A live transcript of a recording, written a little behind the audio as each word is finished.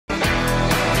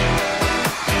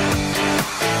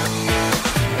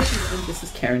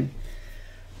Karen.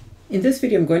 In this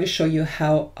video I'm going to show you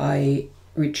how I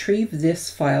retrieve this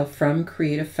file from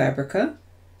CreativeFabrica,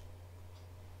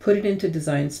 put it into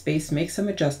Design Space, make some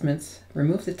adjustments,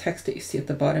 remove the text that you see at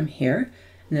the bottom here,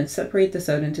 and then separate this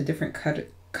out into different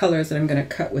colors that I'm going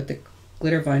to cut with the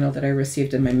glitter vinyl that I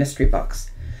received in my mystery box.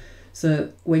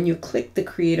 So when you click the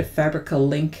CreativeFabrica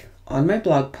link on my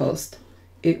blog post,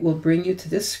 it will bring you to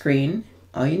this screen.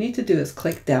 All you need to do is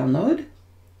click download.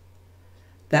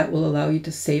 That will allow you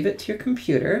to save it to your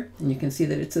computer, and you can see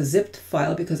that it's a zipped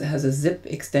file because it has a zip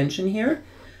extension here.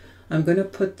 I'm going to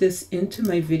put this into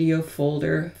my video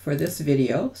folder for this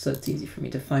video so it's easy for me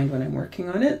to find when I'm working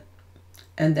on it,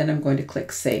 and then I'm going to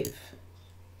click save.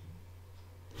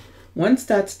 Once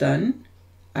that's done,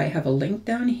 I have a link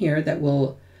down here that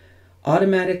will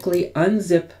automatically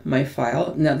unzip my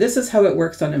file. Now this is how it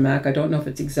works on a Mac. I don't know if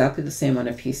it's exactly the same on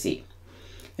a PC.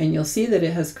 And you'll see that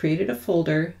it has created a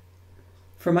folder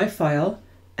for my file,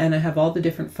 and I have all the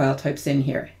different file types in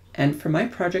here. And for my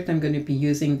project, I'm going to be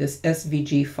using this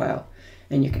SVG file.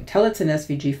 And you can tell it's an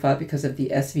SVG file because of the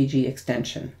SVG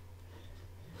extension.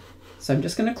 So I'm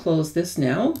just going to close this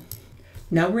now.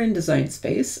 Now we're in Design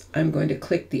Space. I'm going to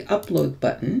click the Upload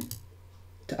button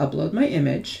to upload my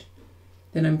image.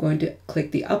 Then I'm going to click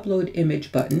the Upload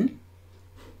Image button.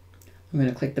 I'm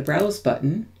going to click the Browse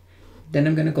button. Then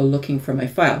I'm going to go looking for my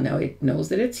file. Now it knows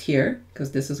that it's here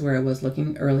because this is where I was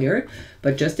looking earlier,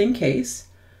 but just in case,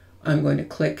 I'm going to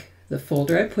click the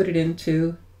folder I put it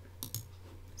into,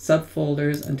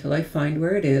 subfolders, until I find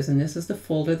where it is. And this is the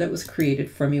folder that was created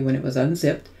for me when it was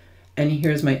unzipped. And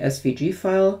here's my SVG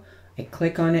file. I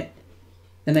click on it,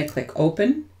 then I click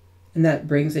open, and that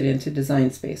brings it into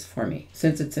Design Space for me.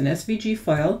 Since it's an SVG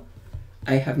file,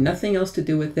 I have nothing else to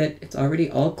do with it. It's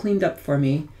already all cleaned up for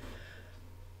me.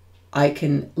 I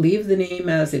can leave the name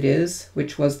as it is,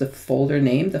 which was the folder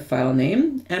name, the file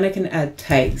name, and I can add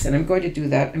tags, and I'm going to do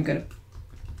that. I'm going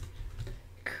to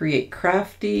create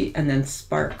Crafty and then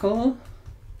Sparkle,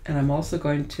 and I'm also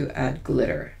going to add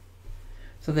glitter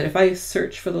so that if I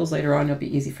search for those later on, it'll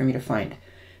be easy for me to find.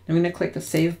 I'm going to click the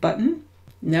Save button.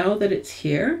 Now that it's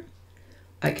here,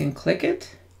 I can click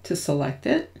it to select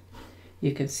it.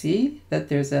 You can see that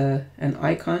there's an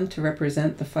icon to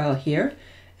represent the file here.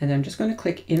 And I'm just going to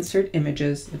click Insert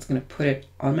Images. It's going to put it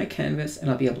on my canvas and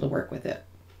I'll be able to work with it.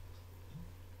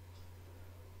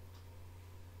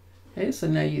 Okay, so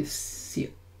now you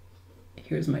see,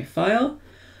 here's my file.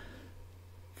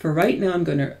 For right now, I'm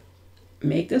going to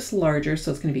make this larger so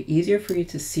it's going to be easier for you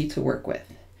to see to work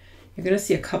with. You're going to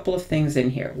see a couple of things in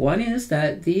here. One is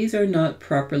that these are not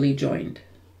properly joined.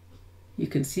 You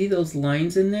can see those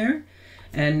lines in there.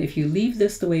 And if you leave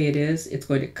this the way it is, it's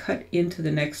going to cut into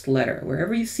the next letter.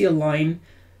 Wherever you see a line,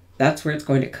 that's where it's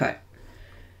going to cut.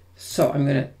 So I'm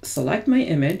going to select my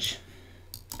image.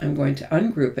 I'm going to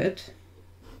ungroup it.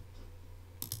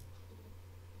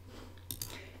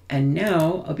 And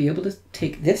now I'll be able to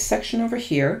take this section over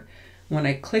here. When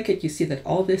I click it, you see that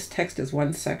all this text is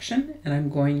one section, and I'm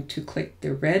going to click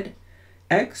the red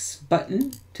X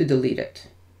button to delete it.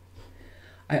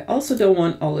 I also don't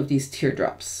want all of these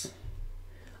teardrops.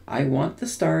 I want the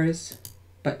stars,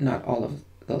 but not all of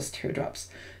those teardrops.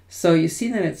 So you see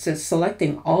that it says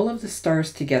selecting all of the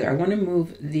stars together. I want to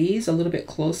move these a little bit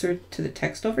closer to the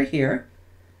text over here.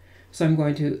 So I'm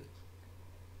going to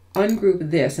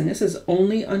ungroup this, and this is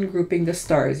only ungrouping the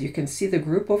stars. You can see the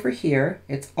group over here.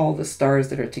 It's all the stars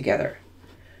that are together.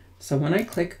 So when I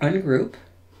click ungroup,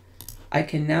 I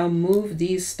can now move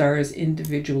these stars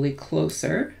individually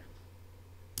closer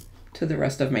to the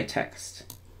rest of my text.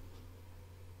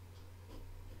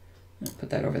 I'll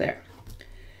put that over there.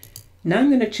 Now I'm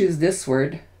going to choose this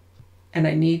word, and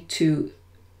I need to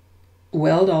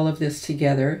weld all of this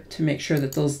together to make sure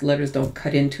that those letters don't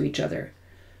cut into each other.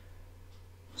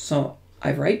 So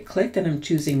I've right-clicked and I'm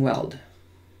choosing weld.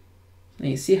 Now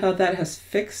you see how that has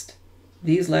fixed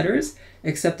these letters,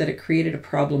 except that it created a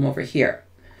problem over here.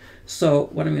 So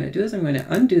what I'm going to do is I'm going to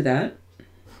undo that.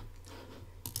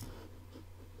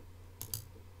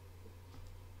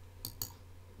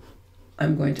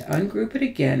 I'm going to ungroup it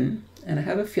again, and I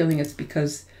have a feeling it's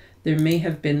because there may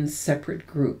have been separate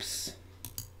groups.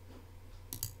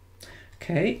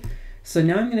 Okay, so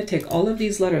now I'm going to take all of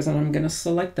these letters and I'm going to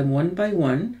select them one by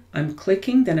one. I'm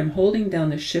clicking, then I'm holding down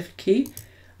the Shift key.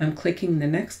 I'm clicking the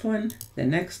next one, the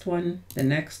next one, the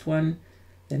next one,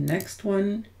 the next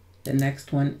one, the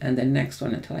next one, and the next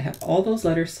one until I have all those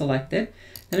letters selected.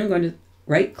 Then I'm going to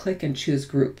right-click and choose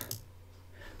Group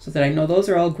so that I know those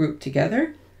are all grouped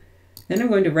together. Then I'm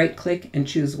going to right-click and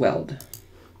choose Weld.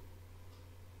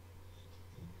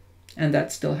 And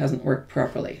that still hasn't worked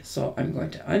properly. So I'm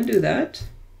going to undo that.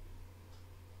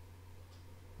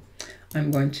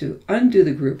 I'm going to undo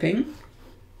the grouping.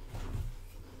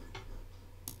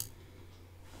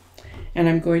 And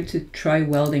I'm going to try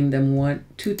welding them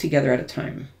two together at a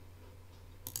time.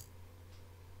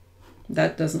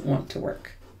 That doesn't want to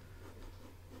work.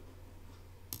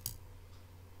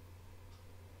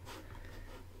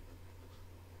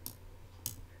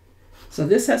 So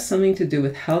this has something to do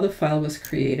with how the file was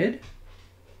created.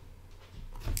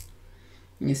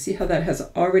 And you see how that has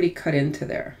already cut into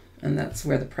there, and that's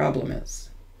where the problem is.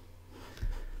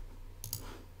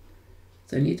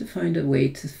 So I need to find a way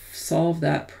to solve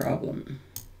that problem.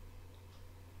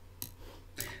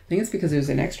 I think it's because there's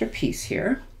an extra piece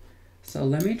here. So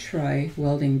let me try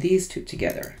welding these two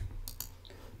together.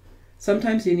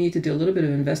 Sometimes you need to do a little bit of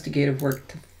investigative work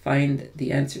to find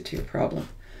the answer to your problem.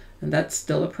 And that's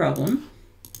still a problem.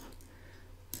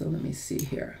 So let me see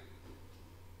here.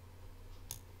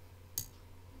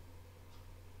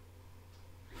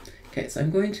 Okay, so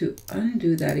I'm going to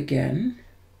undo that again.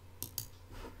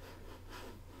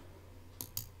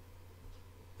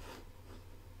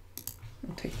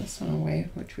 I'll take this one away,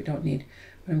 which we don't need.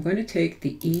 But I'm going to take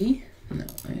the E. No,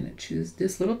 I'm going to choose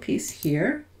this little piece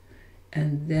here,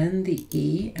 and then the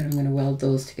E, and I'm going to weld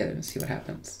those together and see what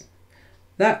happens.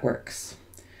 That works.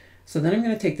 So then I'm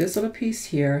going to take this little piece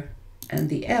here and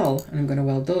the L, and I'm going to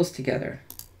weld those together.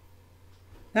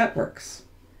 That works.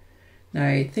 Now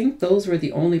I think those were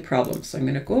the only problems. So I'm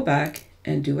going to go back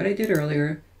and do what I did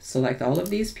earlier, select all of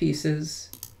these pieces,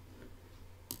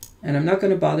 and I'm not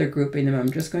going to bother grouping them.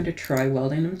 I'm just going to try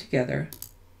welding them together.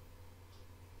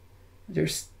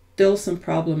 There's still some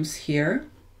problems here,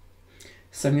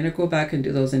 so I'm going to go back and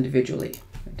do those individually.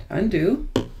 Undo.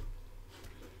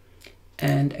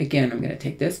 And again, I'm going to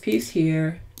take this piece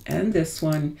here and this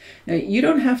one. Now, you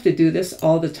don't have to do this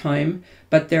all the time,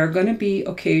 but there are going to be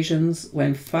occasions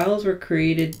when files were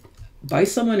created by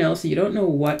someone else and you don't know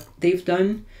what they've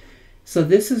done. So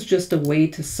this is just a way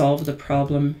to solve the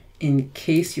problem in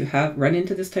case you have run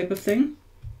into this type of thing.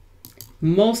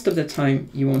 Most of the time,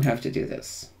 you won't have to do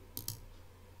this.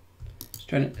 Just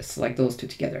trying to select those two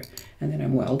together. And then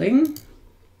I'm welding. And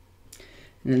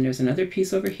then there's another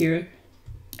piece over here,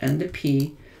 and the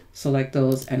P, select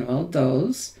those and weld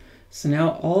those. So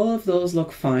now all of those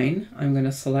look fine. I'm going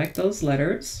to select those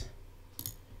letters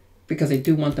because I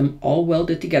do want them all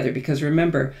welded together, because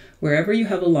remember, wherever you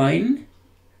have a line,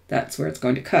 that's where it's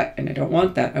going to cut, and I don't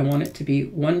want that. I want it to be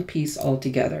one piece all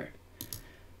together.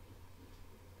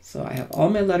 So I have all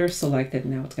my letters selected.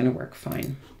 Now it's going to work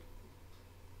fine.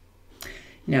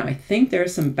 Now I think there are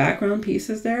some background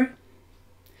pieces there.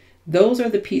 Those are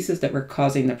the pieces that were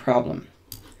causing the problem.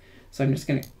 So I'm just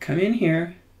going to come in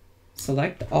here,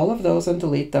 select all of those and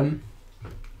delete them.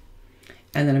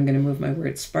 And then I'm going to move my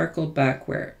word sparkle back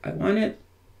where I want it.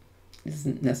 This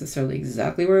isn't necessarily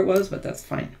exactly where it was, but that's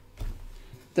fine.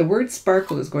 The word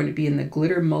sparkle is going to be in the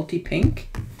glitter multi-pink.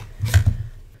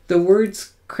 The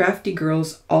words Crafty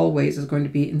Girls Always is going to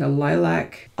be in the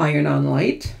lilac iron-on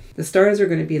light. The stars are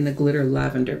going to be in the glitter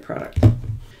lavender product.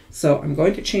 So I'm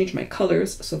going to change my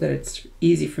colors so that it's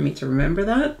easy for me to remember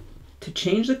that. To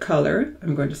change the color,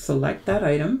 I'm going to select that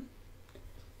item,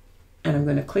 and I'm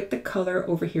going to click the color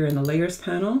over here in the layers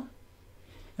panel,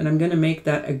 and I'm going to make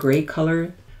that a gray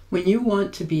color. When you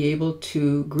want to be able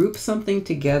to group something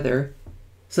together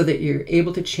so that you're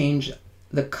able to change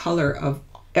the color of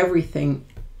everything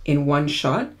in one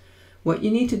shot, what you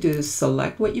need to do is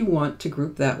select what you want to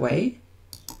group that way,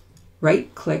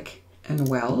 right click and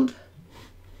weld,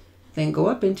 then go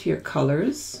up into your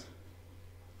colors.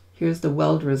 Here's the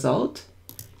weld result.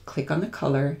 Click on the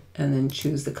color and then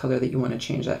choose the color that you want to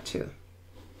change that to.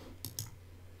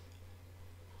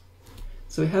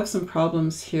 So we have some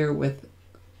problems here with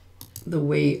the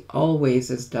way always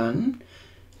is done.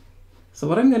 So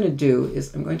what I'm going to do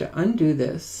is I'm going to undo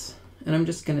this, and I'm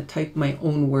just going to type my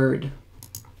own word.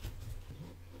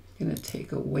 I'm going to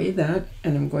take away that,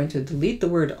 and I'm going to delete the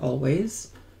word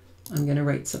always. I'm going to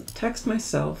write some text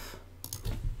myself.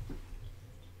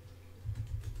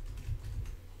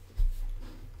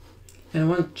 And I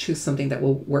want to choose something that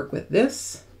will work with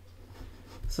this.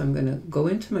 So I'm going to go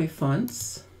into my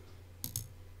fonts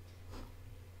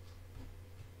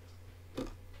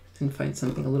and find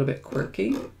something a little bit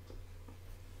quirky.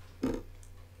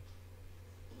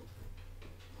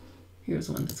 Here's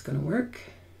one that's going to work.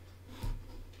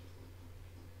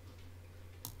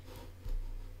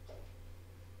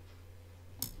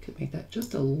 Could make that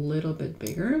just a little bit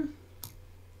bigger.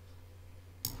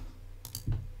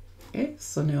 Okay,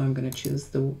 so now I'm going to choose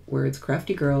the words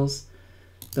Crafty Girls,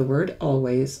 the word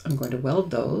always. I'm going to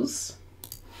weld those,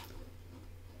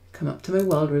 come up to my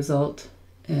weld result,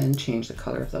 and change the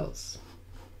color of those.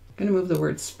 I'm going to move the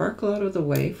word sparkle out of the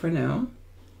way for now,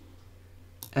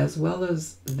 as well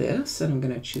as this, and I'm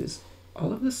going to choose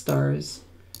all of the stars.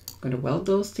 I'm going to weld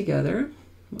those together.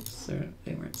 Whoops,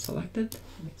 they weren't selected.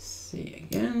 Let me see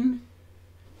again.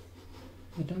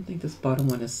 I don't think this bottom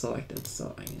one is selected,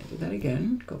 so I'm going to do that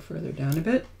again. Go further down a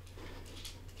bit.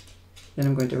 Then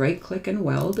I'm going to right click and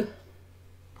weld.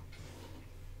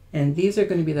 And these are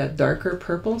going to be that darker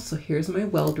purple, so here's my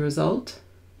weld result.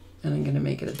 And I'm going to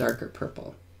make it a darker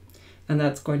purple. And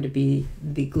that's going to be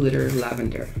the glitter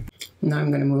lavender. Now I'm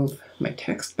going to move my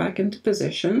text back into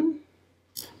position,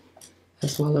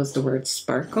 as well as the word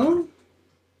sparkle.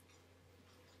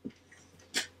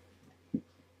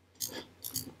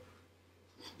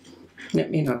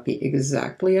 It may not be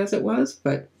exactly as it was,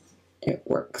 but it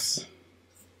works.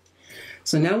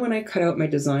 So now when I cut out my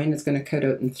design, it's going to cut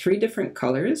out in 3 different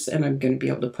colors, and I'm going to be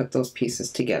able to put those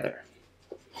pieces together.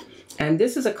 And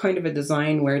this is a kind of a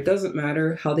design where it doesn't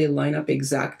matter how they line up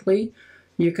exactly.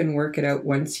 You can work it out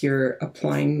once you're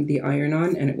applying the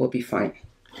iron-on, and it will be fine.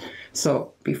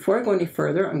 So before I go any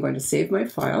further, I'm going to save my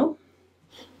file.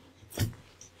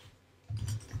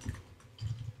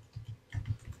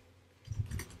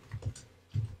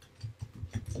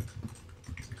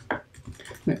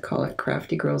 I'm going to call it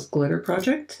Crafty Girls Glitter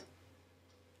Project.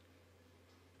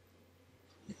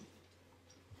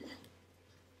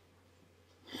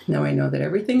 Now I know that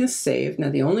everything is saved. Now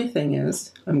the only thing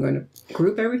is I'm going to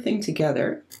group everything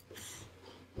together.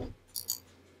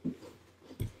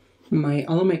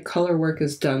 All of my color work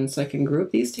is done, so I can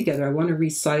group these together. I want to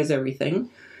resize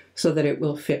everything so that it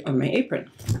will fit on my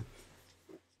apron.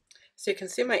 So you can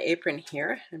see my apron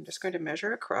here. I'm just going to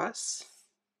measure across.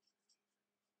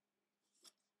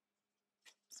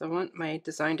 So I want my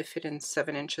design to fit in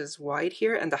 7 inches wide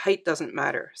here, and the height doesn't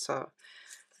matter. So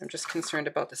I'm just concerned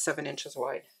about the 7 inches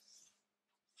wide.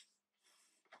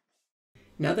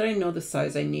 Now that I know the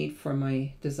size I need for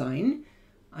my design,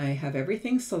 I have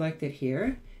everything selected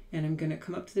here, and I'm going to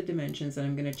come up to the dimensions and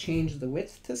I'm going to change the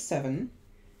width to 7.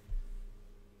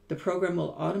 The program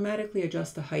will automatically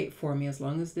adjust the height for me as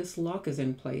long as this lock is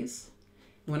in place.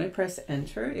 When I press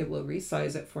enter, it will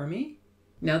resize it for me.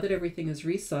 Now that everything is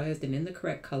resized and in the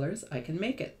correct colors, I can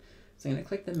make it. So I'm going to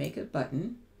click the Make It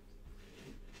button.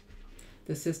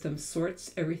 The system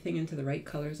sorts everything into the right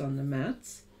colors on the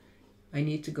mats. I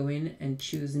need to go in and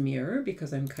choose mirror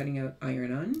because I'm cutting out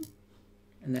iron-on,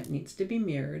 and that needs to be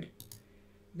mirrored.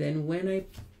 Then when I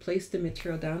place the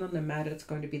material down on the mat, it's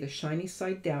going to be the shiny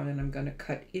side down, and I'm going to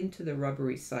cut into the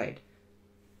rubbery side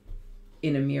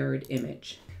in a mirrored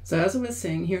image. So as I was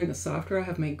saying, here in the software I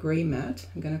have my gray mat.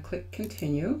 I'm going to click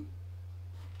continue.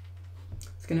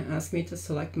 It's going to ask me to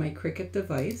select my Cricut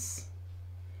device,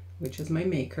 which is my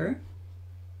maker.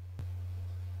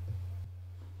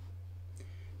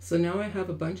 So now I have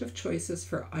a bunch of choices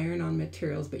for iron-on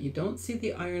materials, but you don't see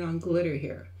the iron-on glitter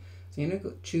here. So I'm going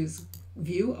to choose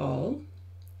View All,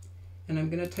 and I'm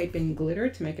going to type in glitter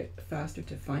to make it faster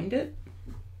to find it.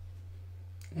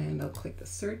 And I'll click the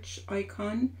search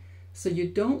icon. So you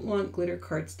don't want glitter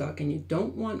cardstock and you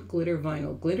don't want glitter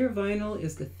vinyl. Glitter vinyl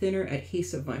is the thinner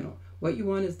adhesive vinyl. What you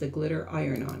want is the glitter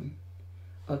iron-on.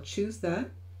 I'll choose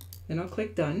that, then I'll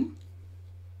click done.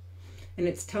 And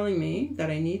it's telling me that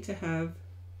I need to have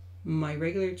my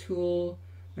regular tool,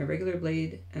 my regular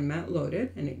blade, and mat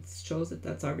loaded, and it shows that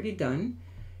that's already done.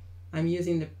 I'm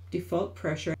using the default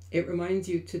pressure. It reminds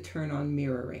you to turn on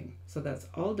mirroring. So that's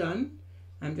all done.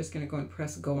 I'm just going to go and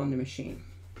press go on the machine.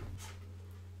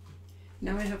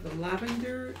 Now I have the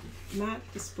lavender mat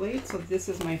displayed. So this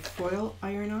is my foil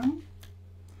iron-on.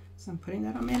 So I'm putting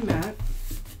that on my mat.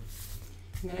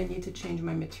 And then I need to change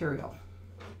my material.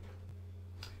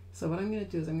 So what I'm going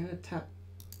to do is I'm going to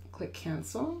click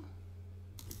cancel.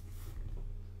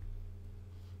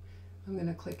 I'm going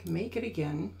to click make it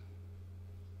again.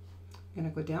 I'm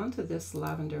going to go down to this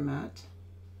lavender mat.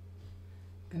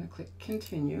 I'm going to click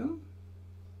continue.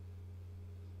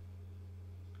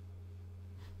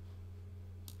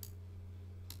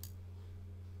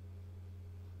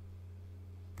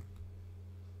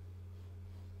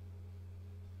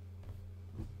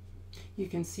 You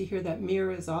can see here that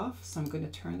mirror is off, so I'm going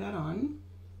to turn that on.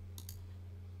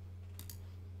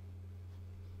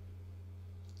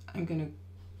 I'm going to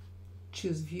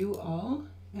choose View All,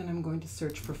 and I'm going to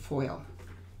search for foil.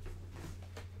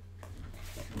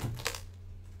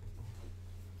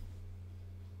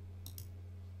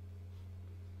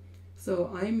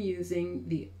 So I'm using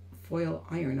the foil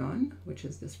iron-on, which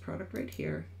is this product right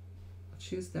here. I'll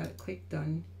choose that, click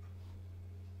done,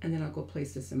 and then I'll go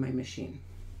place this in my machine.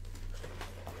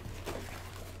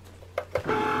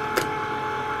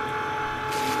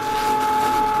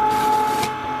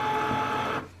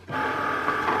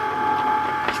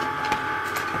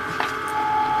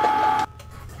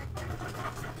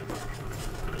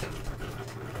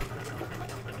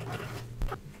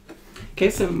 Okay,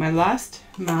 so my last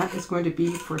mat is going to be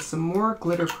for some more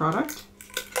glitter product.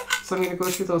 So I'm going to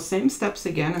go through those same steps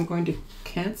again. I'm going to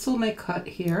cancel my cut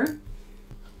here.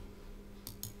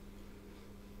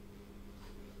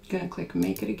 Going to click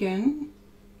make it again.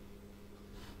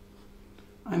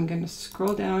 I'm going to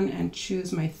scroll down and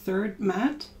choose my third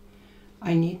mat.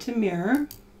 I need to mirror.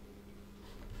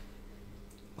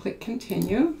 Click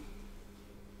continue.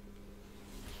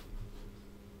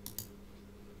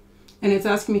 And it's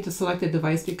asking me to select a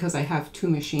device because I have two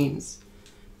machines.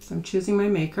 So I'm choosing my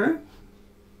maker.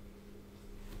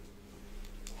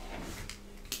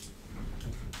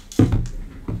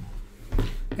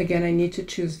 Again, I need to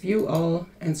choose view all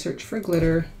and search for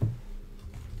glitter.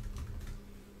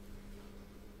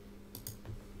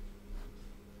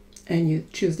 And you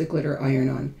choose the glitter iron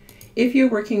on. If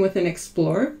you're working with an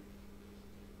Explore,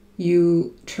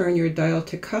 you turn your dial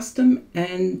to custom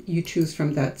and you choose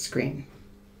from that screen.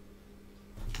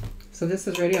 So this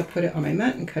is ready. I'll put it on my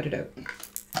mat and cut it out.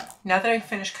 Now that I've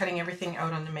finished cutting everything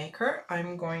out on the maker,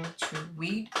 I'm going to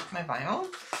weed my vinyl.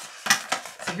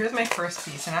 So here's my first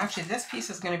piece, and actually this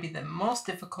piece is going to be the most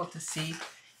difficult to see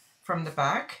from the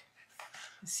back.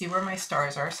 See where my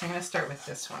stars are, so I'm going to start with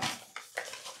this one.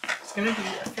 There's going to be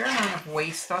a fair amount of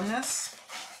waste on this.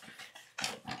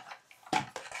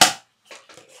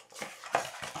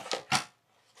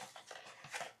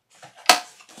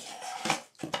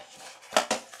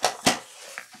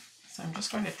 So I'm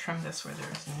just going to trim this where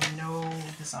there's no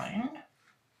design.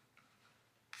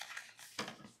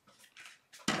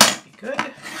 That'll be good.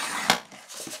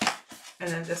 And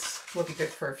then this will be good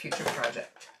for a future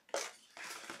project.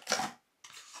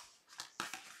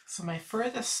 So my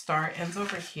furthest star ends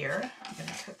over here. I'm going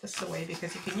to cut this away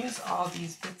because you can use all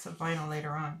these bits of vinyl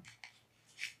later on.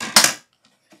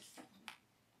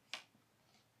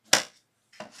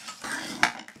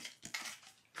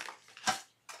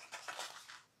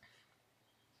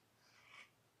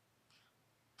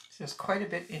 So there's quite a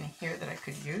bit in here that I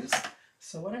could use.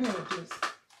 So what I'm going to do is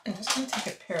I'm just going to take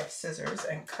a pair of scissors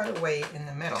and cut away in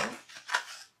the middle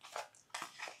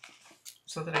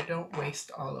so that I don't waste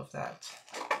all of that.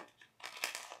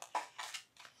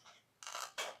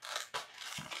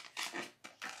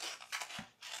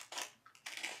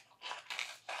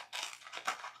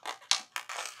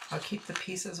 I'll keep the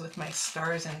pieces with my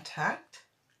stars intact.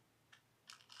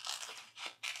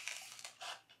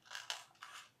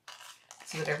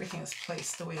 So that everything is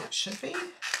placed the way it should be.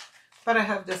 But I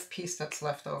have this piece that's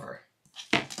left over.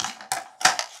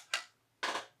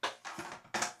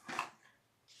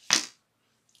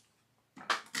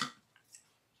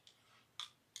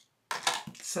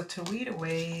 So to weed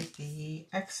away the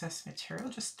excess material,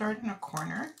 just start in a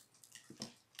corner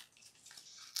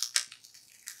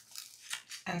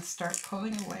and start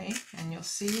pulling away, and you'll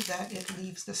see that it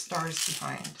leaves the stars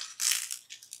behind.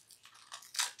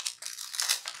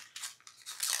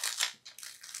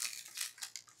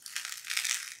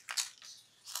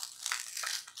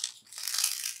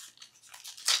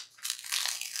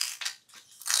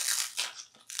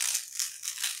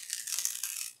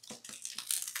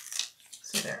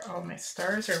 So there, all my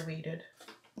stars are weeded.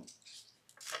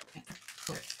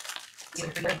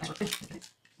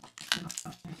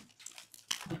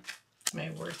 My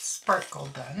word sparkle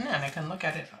done, and I can look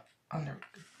at it on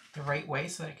the right way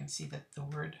so that I can see that the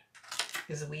word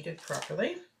is weeded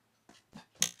properly.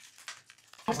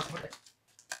 I'm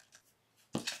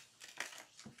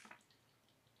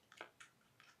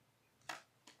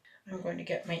going to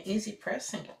get my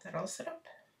EasyPress and get that all set up.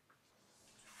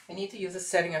 I need to use a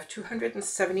setting of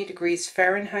 270 degrees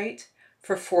Fahrenheit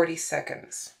for 40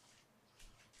 seconds.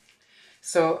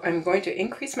 So I'm going to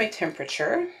increase my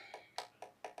temperature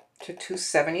to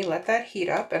 270, let that heat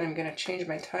up, and I'm going to change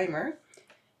my timer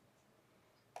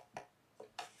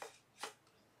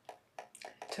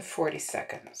to 40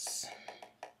 seconds.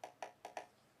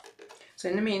 So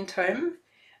in the meantime,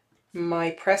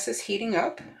 my press is heating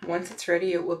up. Once it's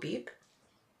ready, it will beep.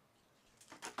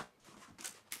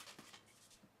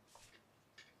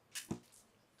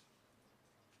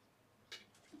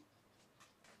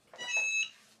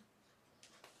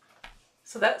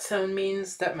 So that sound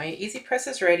means that my EasyPress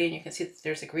is ready, and you can see that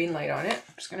there's a green light on it.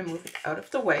 I'm just going to move it out of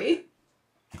the way.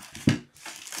 I'm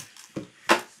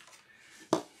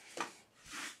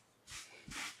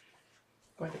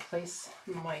going to place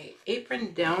my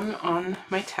apron down on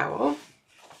my towel.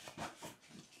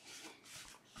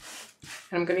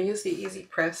 And I'm going to use the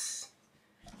EasyPress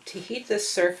to heat this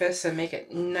surface and make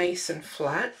it nice and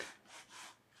flat.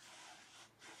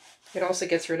 It also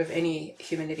gets rid of any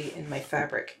humidity in my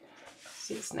fabric.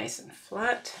 See, it's nice and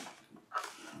flat.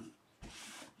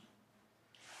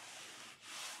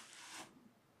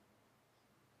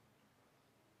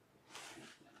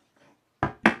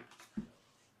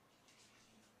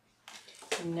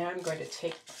 And now I'm going to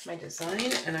take my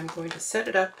design and I'm going to set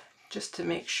it up just to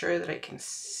make sure that I can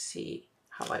see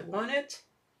how I want it.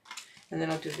 And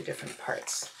then I'll do the different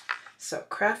parts. So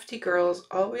Crafty Girls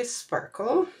Always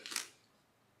Sparkle.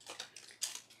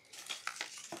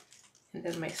 And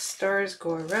then my stars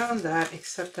go around that,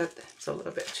 except that it's a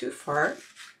little bit too far.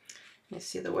 You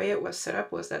see the way it was set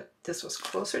up was that this was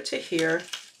closer to here,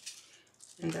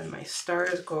 and then my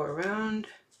stars go around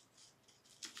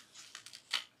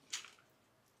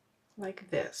like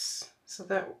this. So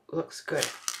that looks good.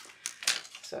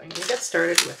 So I'm going to get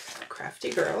started with Crafty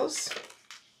Girls.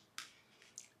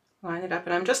 Line it up,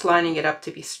 and I'm just lining it up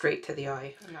to be straight to the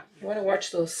eye. You want to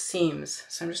watch those seams,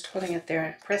 so I'm just holding it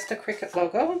there. Press the Cricut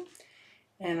logo,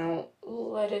 and I'll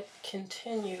let it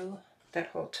continue that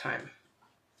whole time.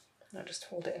 I'll just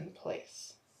hold it in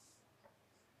place.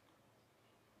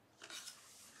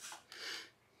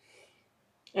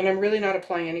 And I'm really not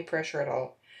applying any pressure at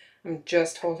all. I'm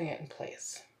just holding it in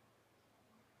place.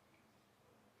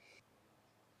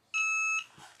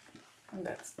 And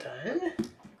that's done.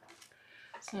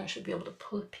 So I should be able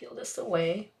to peel this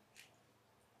away.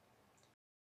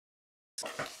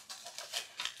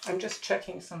 I'm just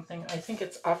checking something. I think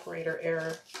it's operator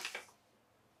error.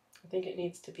 I think it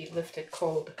needs to be lifted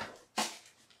cold.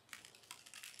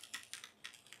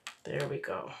 There we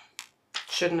go.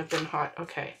 Shouldn't have been hot.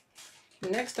 Okay.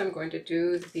 Next I'm going to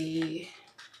do the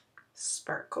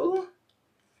sparkle.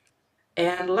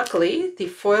 And luckily the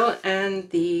foil and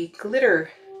the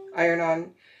glitter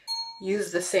iron-on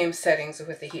use the same settings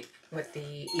with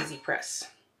the EasyPress.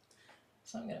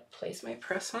 So I'm going to place my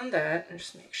press on that and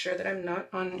just make sure that I'm not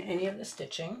on any of the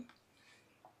stitching.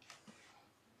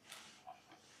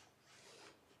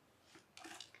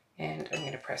 And I'm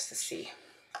going to press the C.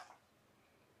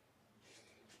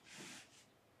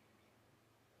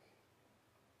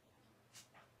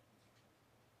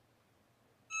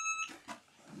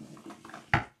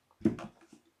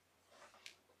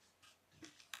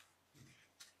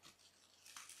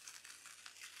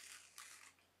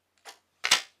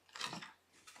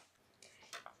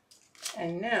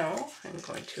 And now I'm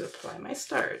going to apply my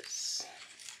stars.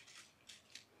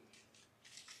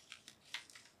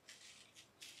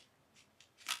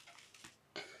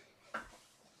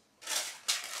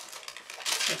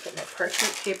 I'll put my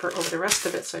parchment paper over the rest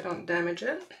of it so I don't damage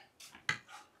it.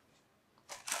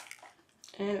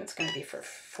 And it's going to be for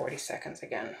 40 seconds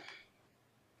again.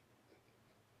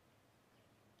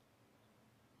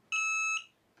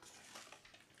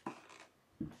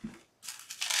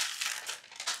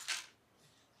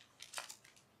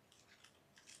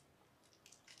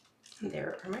 And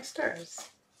there are my stars.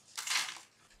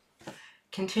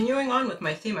 Continuing on with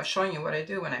my theme of showing you what I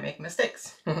do when I make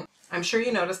mistakes. I'm sure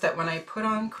you noticed that when I put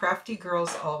on Crafty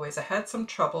Girls Always, I had some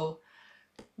trouble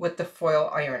with the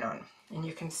foil iron-on. And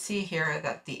you can see here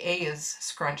that the A is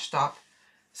scrunched up.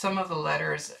 Some of the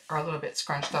letters are a little bit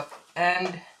scrunched up,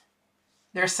 and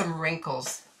there's some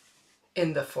wrinkles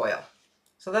in the foil.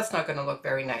 So that's not going to look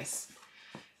very nice.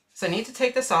 So I need to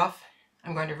take this off.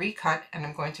 I'm going to recut and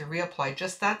I'm going to reapply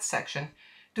just that section.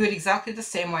 Do it exactly the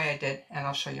same way I did, and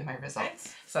I'll show you my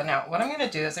results. So now what I'm going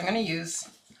to do is I'm going to use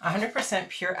 100%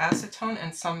 pure acetone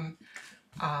and some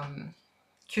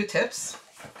Q-tips.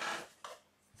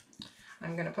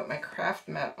 I'm going to put my craft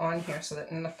mat on here so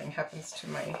that nothing happens to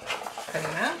my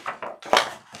cutting mat.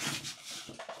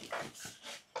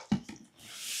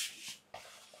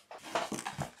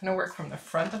 I'm going to work from the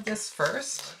front of this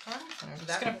first. And I'm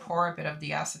just going to pour a bit of the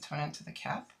acetone into the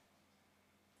cap.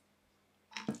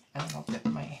 And then I'll dip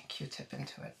my Q-tip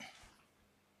into it.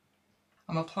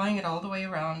 I'm applying it all the way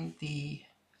around the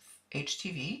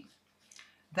HTV.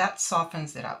 That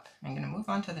softens it up. I'm going to move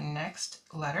on to the next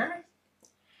letter.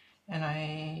 And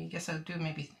I guess I'll do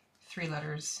maybe 3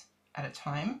 letters at a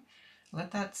time. Let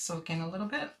that soak in a little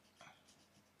bit.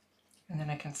 And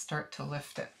then I can start to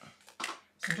lift it.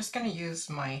 So I'm just going to use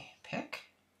my pick.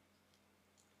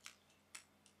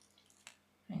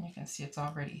 And you can see it's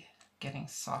already getting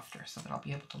softer so that I'll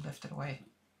be able to lift it away.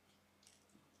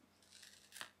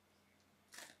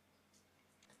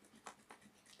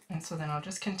 And so then I'll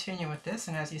just continue with this,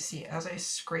 and as you see, as I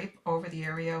scrape over the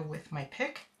area with my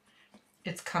pick,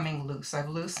 it's coming loose. I've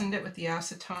loosened it with the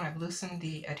acetone, I've loosened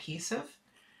the adhesive,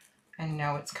 and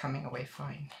now it's coming away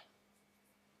fine.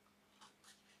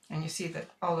 And you see that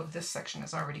all of this section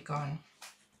is already gone.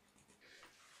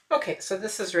 Okay, so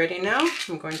this is ready now.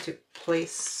 I'm going to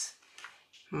place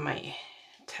my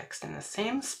text in the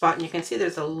same spot, and you can see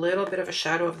there's a little bit of a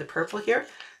shadow of the purple here.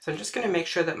 So I'm just going to make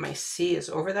sure that my C is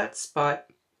over that spot.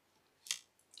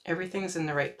 Everything's in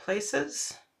the right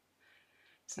places.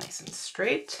 It's nice and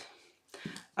straight.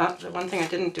 The one thing I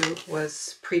didn't do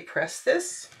was pre-press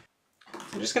this.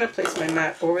 I'm just going to place my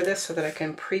mat over this so that I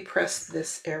can pre-press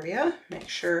this area. Make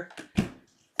sure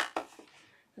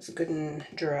it's good and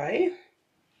dry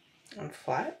and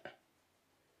flat.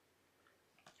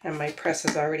 And my press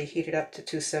is already heated up to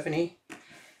 270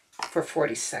 for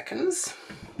 40 seconds.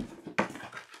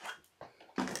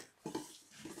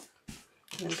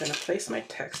 I'm going to place my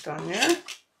text on there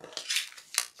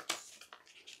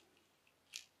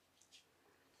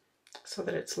so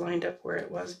that it's lined up where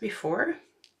it was before.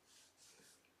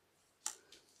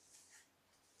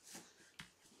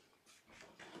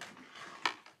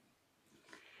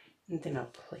 And then I'll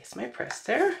place my press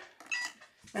there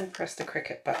and press the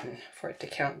Cricut button for it to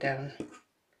count down.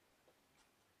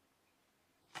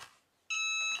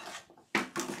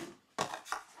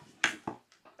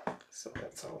 So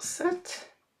that's all set.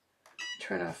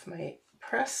 Turn off my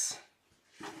press,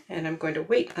 and I'm going to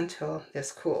wait until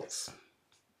this cools.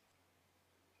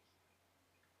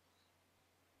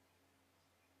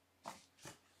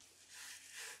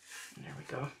 And there we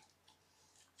go.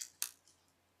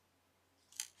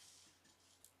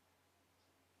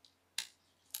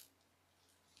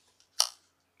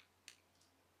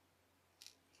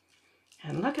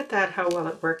 And look at that, how well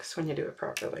it works when you do it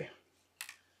properly.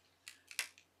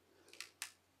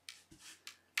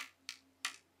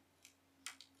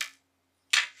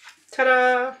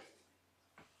 Ta-da!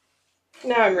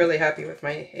 Now I'm really happy with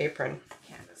my apron.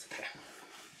 Canvas. Okay.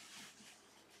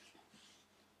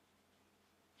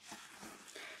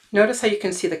 Notice how you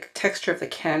can see the texture of the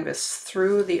canvas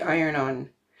through the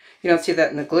iron-on. You don't see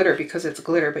that in the glitter because it's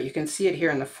glitter, but you can see it here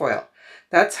in the foil.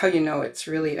 That's how you know it's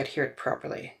really adhered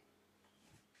properly.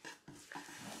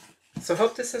 So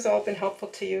hope this has all been helpful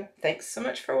to you. Thanks so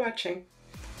much for watching.